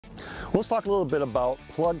Let's talk a little bit about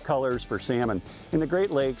plug colors for salmon. In the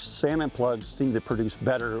Great Lakes, salmon plugs seem to produce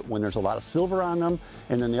better when there's a lot of silver on them,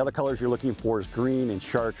 and then the other colors you're looking for is green and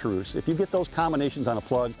chartreuse. If you get those combinations on a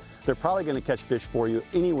plug, they're probably going to catch fish for you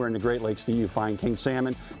anywhere in the Great Lakes do you find king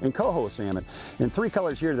salmon and coho salmon. And three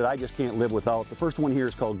colors here that I just can't live without. The first one here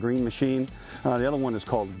is called Green Machine, the other one is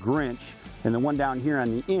called Grinch, and the one down here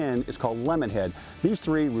on the end is called Lemonhead. These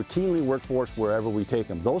three routinely work for us wherever we take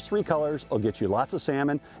them. Those three colors will get you lots of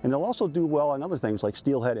salmon, and they'll also do well on other things like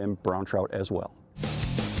steelhead and brown trout as well.